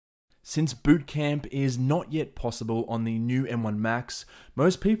Since boot camp is not yet possible on the new M1 Macs,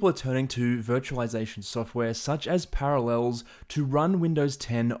 most people are turning to virtualization software such as Parallels to run Windows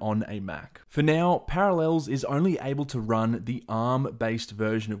 10 on a Mac. For now, Parallels is only able to run the ARM-based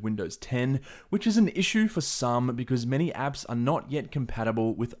version of Windows 10, which is an issue for some because many apps are not yet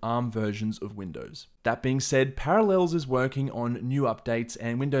compatible with ARM versions of Windows. That being said, Parallels is working on new updates,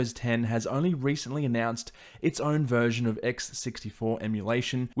 and Windows 10 has only recently announced its own version of x64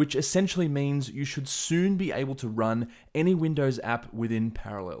 emulation, which essentially means you should soon be able to run any Windows app within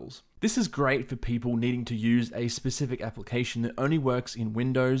Parallels. This is great for people needing to use a specific application that only works in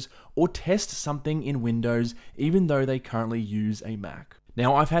Windows or test something in Windows even though they currently use a Mac.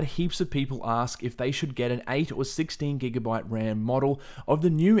 Now, I've had heaps of people ask if they should get an 8 or 16GB RAM model of the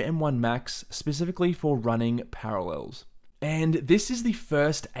new M1 Macs specifically for running Parallels. And this is the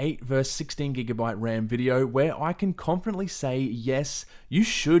first 8 versus 16GB RAM video where I can confidently say yes, you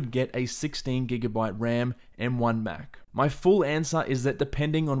should get a 16GB RAM M1 Mac. My full answer is that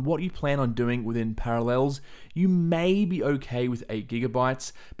depending on what you plan on doing within Parallels, you may be okay with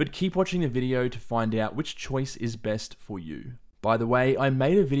 8GB, but keep watching the video to find out which choice is best for you. By the way, I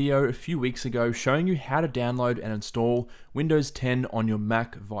made a video a few weeks ago showing you how to download and install Windows 10 on your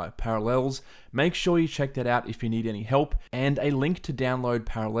Mac via Parallels. Make sure you check that out if you need any help, and a link to download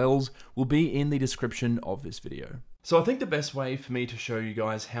Parallels will be in the description of this video. So I think the best way for me to show you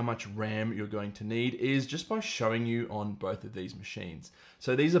guys how much RAM you're going to need is just by showing you on both of these machines.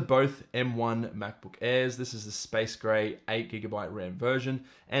 So these are both M1 MacBook Airs. This is the space gray 8GB RAM version,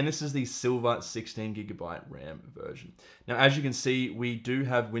 and this is the silver 16GB RAM version. Now, as you can see, we do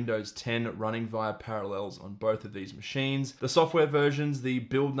have Windows 10 running via Parallels on both of these machines. The software versions, the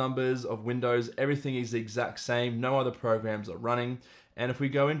build numbers of Windows, everything is the exact same. No other programs are running. And if we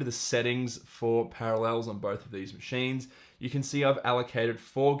go into the settings for Parallels on both of these machines, you can see I've allocated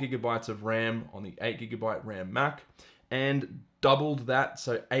 4GB of RAM on the 8GB RAM Mac and doubled that,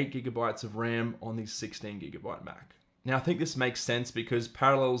 so 8GB of RAM on the 16GB Mac. Now, I think this makes sense because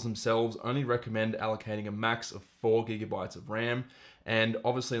Parallels themselves only recommend allocating a max of 4GB of RAM, and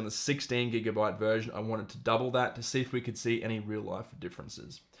obviously on the 16GB version, I wanted to double that to see if we could see any real life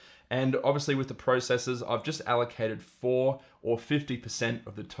differences. And obviously with the processors, I've just allocated 4 or 50%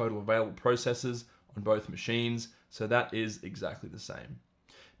 of the total available processors on both machines, so that is exactly the same.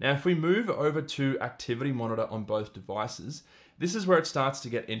 Now, if we move over to Activity Monitor on both devices, this is where it starts to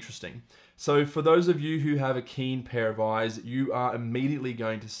get interesting. So for those of you who have a keen pair of eyes, you are immediately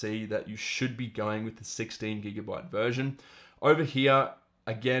going to see that you should be going with the 16GB version. Over here,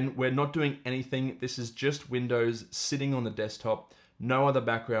 again, we're not doing anything. This is just Windows sitting on the desktop. No other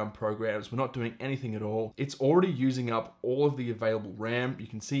background programs. We're not doing anything at all. It's already using up all of the available RAM. You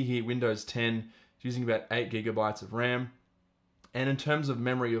can see here Windows 10 is using about 8GB of RAM. And in terms of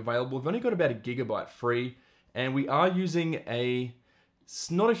memory available, we've only got about 1 GB free. And we are using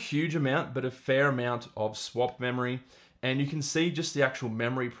it's not a huge amount, but a fair amount of swap memory. And you can see just the actual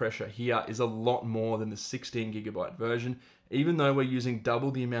memory pressure here is a lot more than the 16GB version, even though we're using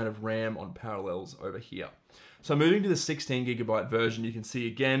double the amount of RAM on Parallels over here. So moving to the 16GB version, you can see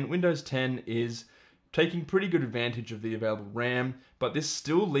again, Windows 10 is taking pretty good advantage of the available RAM, but this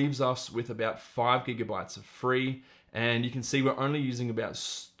still leaves us with about 5GB of free, and you can see we're only using about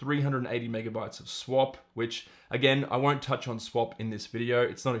 380 megabytes of swap, which again, I won't touch on swap in this video.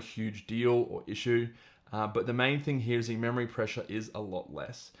 It's not a huge deal or issue, but the main thing here is the memory pressure is a lot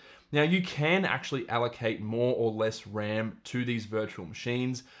less. Now, you can actually allocate more or less RAM to these virtual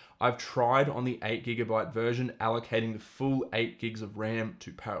machines. I've tried on the 8GB version allocating the full 8 gigs of RAM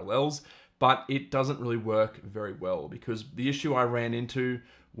to Parallels, but it doesn't really work very well because the issue I ran into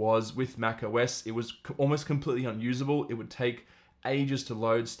was with macOS, it was almost completely unusable. It would take ages to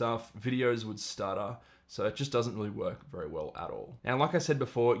load stuff, videos would stutter, so it just doesn't really work very well at all. Now, like I said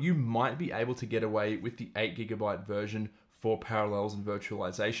before, you might be able to get away with the 8GB version for Parallels and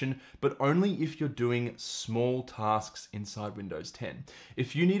virtualization, but only if you're doing small tasks inside Windows 10.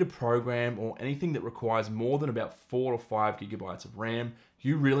 If you need a program or anything that requires more than about 4 or 5GB of RAM,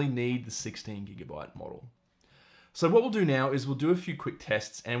 you really need the 16GB model. So what we'll do now is we'll do a few quick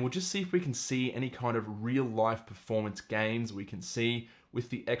tests and we'll just see if we can see any kind of real life performance gains we can see with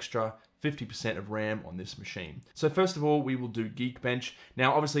the extra 50% of RAM on this machine. So first of all, we will do Geekbench.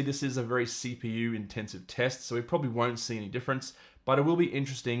 Now, obviously this is a very CPU intensive test, so we probably won't see any difference, but it will be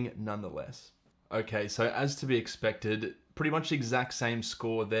interesting nonetheless. Okay, so as to be expected, pretty much the exact same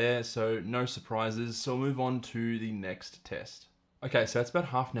score there, so no surprises. So we'll move on to the next test. Okay, so that's about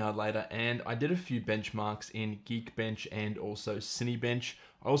half an hour later, and I did a few benchmarks in Geekbench and also Cinebench.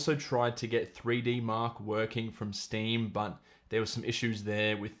 I also tried to get 3D Mark working from Steam, but there were some issues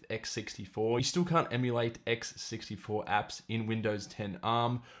there with x64. You still can't emulate x64 apps in Windows 10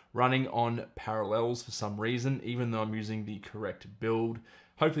 ARM running on Parallels for some reason, even though I'm using the correct build.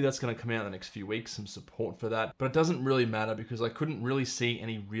 Hopefully that's going to come out in the next few weeks, some support for that. But it doesn't really matter because I couldn't really see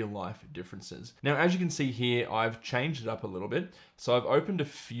any real life differences. Now, as you can see here, I've changed it up a little bit. So I've opened a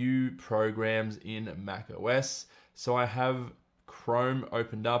few programs in macOS. So I have Chrome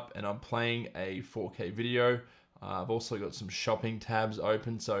opened up and I'm playing a 4K video. I've also got some shopping tabs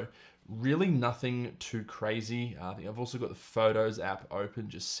open. So really nothing too crazy. I think I've also got the Photos app open,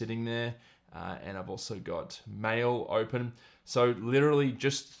 just sitting there. And I've also got Mail open. So literally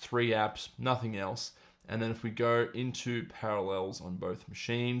just 3 apps, nothing else. And then if we go into Parallels on both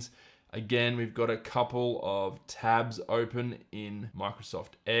machines, again, we've got a couple of tabs open in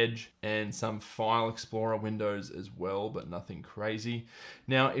Microsoft Edge and some File Explorer windows as well, but nothing crazy.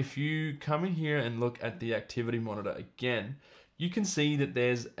 Now, if you come in here and look at the activity monitor again, you can see that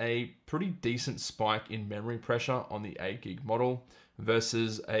there's a pretty decent spike in memory pressure on the 8GB model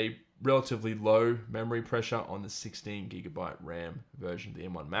versus a relatively low memory pressure on the 16GB RAM version of the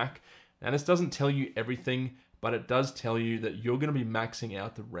M1 Mac. Now, this doesn't tell you everything, but it does tell you that you're going to be maxing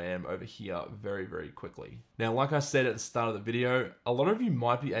out the RAM over here very, very quickly. Now, like I said at the start of the video, a lot of you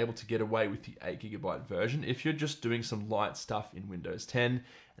might be able to get away with the 8GB version if you're just doing some light stuff in Windows 10 and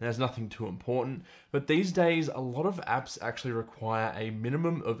there's nothing too important. But these days, a lot of apps actually require a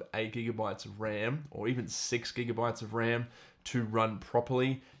minimum of 8GB of RAM or even 6GB of RAM to run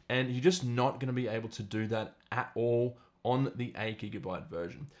properly, and you're just not going to be able to do that at all on the 8GB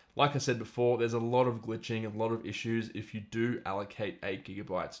version. Like I said before, there's a lot of glitching, a lot of issues if you do allocate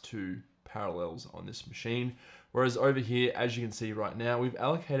 8GB to Parallels on this machine. Whereas over here, as you can see right now, we've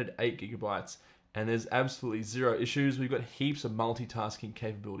allocated 8GB and there's absolutely zero issues. We've got heaps of multitasking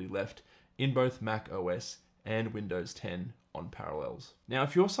capability left in both macOS and Windows 10 on Parallels. Now,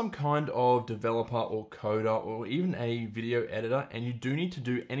 if you're some kind of developer or coder or even a video editor and you do need to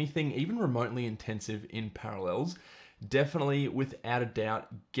do anything even remotely intensive in Parallels, definitely, without a doubt,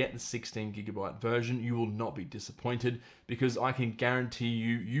 get the 16GB version. You will not be disappointed because I can guarantee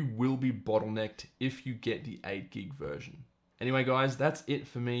you will be bottlenecked if you get the 8GB version. Anyway, guys, that's it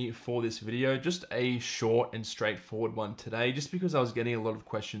for me for this video. Just a short and straightforward one today, just because I was getting a lot of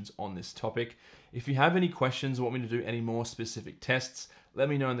questions on this topic. If you have any questions or want me to do any more specific tests, let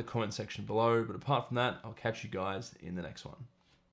me know in the comment section below. But apart from that, I'll catch you guys in the next one.